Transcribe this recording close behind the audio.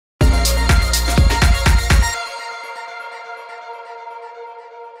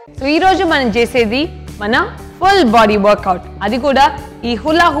So ఈ రోజు మనం చేసేది మన ఫుల్ బాడీ వర్కౌట్. అది కూడా ఈ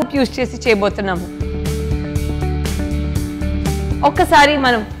హులా హూప్ యూస్ చేసి చేయబోతున్నాము. ఒక్కసారి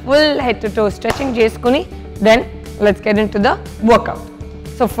మనం full head to toe stretching చేసుకుని then let's get into the work out.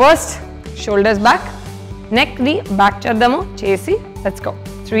 So first shoulders back, neck ని బ్యాక్ చేద్దాము. చేసి let's go.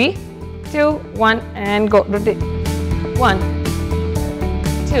 3, 2, 1 and go. Rotate. 1,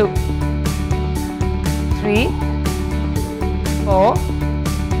 2, 3, 4,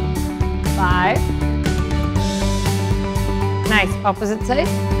 5. Nice. Opposite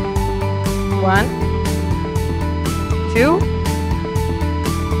side. 1, 2,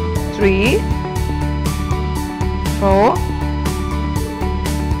 3, 4,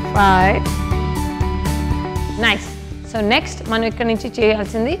 5. Nice. So next మనం ఇక్కడ నుంచి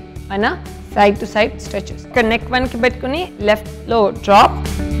చేయాల్సింది మన side to side stretches. ఇక్కడ neck వెనక్కి పెట్టుకుని left లో drop.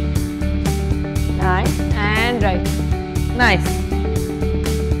 Nice. And right. Nice.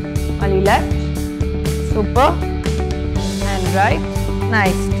 Mali left. Super. And right.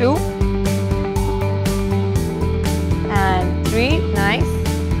 Nice. 2. And 3. Nice.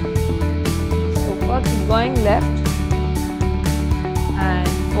 Super. Keep going left. And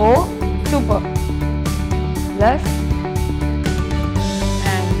 4. Super. Left.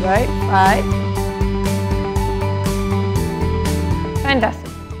 And right. 5.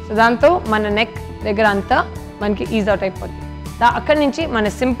 Fantastic. So దాంతో మన నెక్ దగ్గర అంతా మనకి is out అయిపోతుంది. అక్కడి నుంచి మన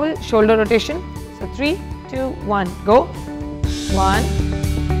simple shoulder rotation. So 3, 2, 1 go. 1,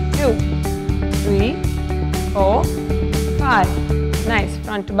 2, 3, 4, 5. Nice.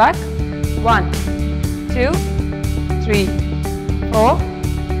 Front to back. 1, 2, 3, 4,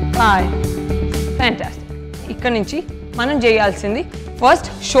 5. Fantastic. ఇక్కడ నుంచి మనం చేయాల్సింది ఫస్ట్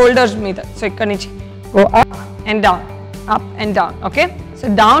షోల్డర్స్ మీద. సో ఇక్కడ నుంచి go up and down, up and down. Okay. So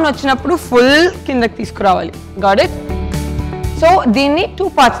down వచ్చినప్పుడు ఫుల్ కిందకి తీసుకురావాలి. Got it? సో దీన్ని 2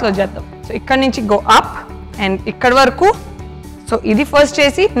 పార్ట్స్లో చేద్దాం. సో ఇక్కడ నుంచి గో అప్ అండ్ ఇక్కడ వరకు. సో ఇది ఫస్ట్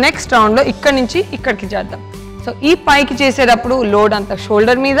చేసి నెక్స్ట్ రౌండ్లో ఇక్కడ నుంచి ఇక్కడికి చేద్దాం. సో ఈ పైకి చేసేటప్పుడు లోడ్ అంతా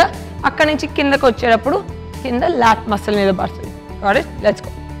షోల్డర్ మీద, అక్కడ నుంచి కిందకి వచ్చేటప్పుడు కింద లాట్ మసిల్ మీద పడుతుంది. Got it? Let's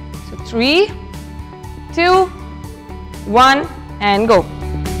go. So 3, 2, 1 and go.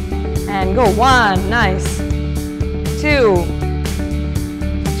 And go. 1, nice. 2,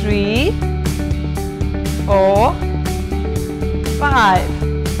 3, 4, 5.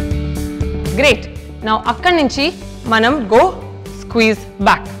 Great. Now akkadi nunchi manam go squeeze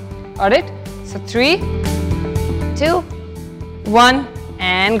back. Got it? So 3, 2, 1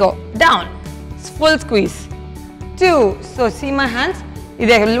 and go down. Full squeeze. 2. So see my hands.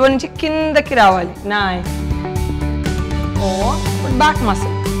 Idi elbow nunchi kindaki ravali. Nice. 4. Put back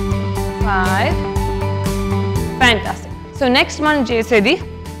muscle. 5. Fantastic. So next manam chesedi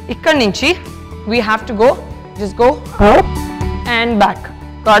ikkadi nunchi we have to go, just go up and back.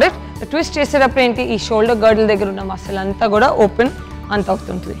 Got it? The twist చేసేటప్పుడు ఏంటి, ఈ shoulder girdle దగ్గర ఉన్న muscle అంతా కూడా open అంత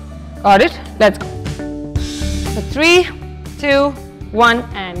అవుతుంది. Got it? Let's go. So 3, 2, 1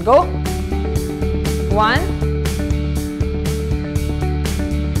 and go. 1,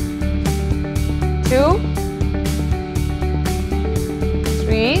 2,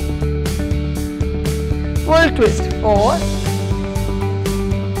 3, full twist. 4,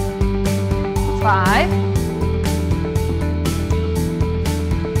 5.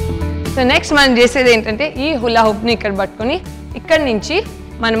 So next మనం చేసేది ఏంటంటే ఈ హులా హూప్ని ఇక్కడ పట్టుకొని ఇక్కడి నుంచి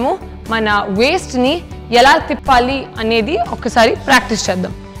మనము మన వేస్ట్ని ఎలా తిప్పాలి అనేది ఒక్కసారి ప్రాక్టీస్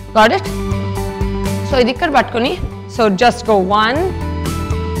చేద్దాం. Got it? సో ఇది ఇక్కడ పట్టుకొని so just go 1,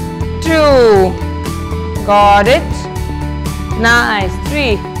 2. Got it? Nice. 3.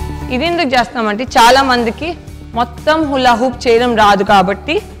 ఇది ఎందుకు చేస్తామంటే చాలా మందికి మొత్తం హులా హూప్ చేయడం రాదు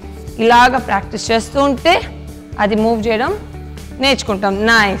కాబట్టి ఇలాగ ప్రాక్టీస్ చేస్తూ ఉంటే అది మూవ్ చేయడం నేర్చుకుంటాం.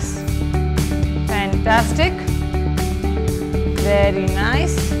 Nice. Fantastic. Very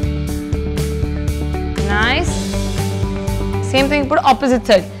nice. Nice. Same thing for opposite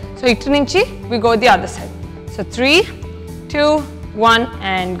side. So ittu nunchi we go the other side. So 3, 2, 1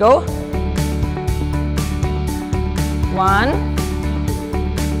 and go. 1,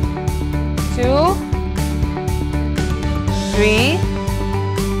 2, 3,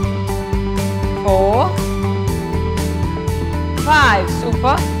 4, 5.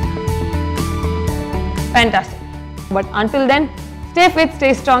 Super. Fantastic. But until then, stay fit, stay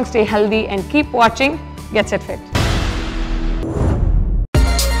strong, stay healthy and keep watching Get Set Fit.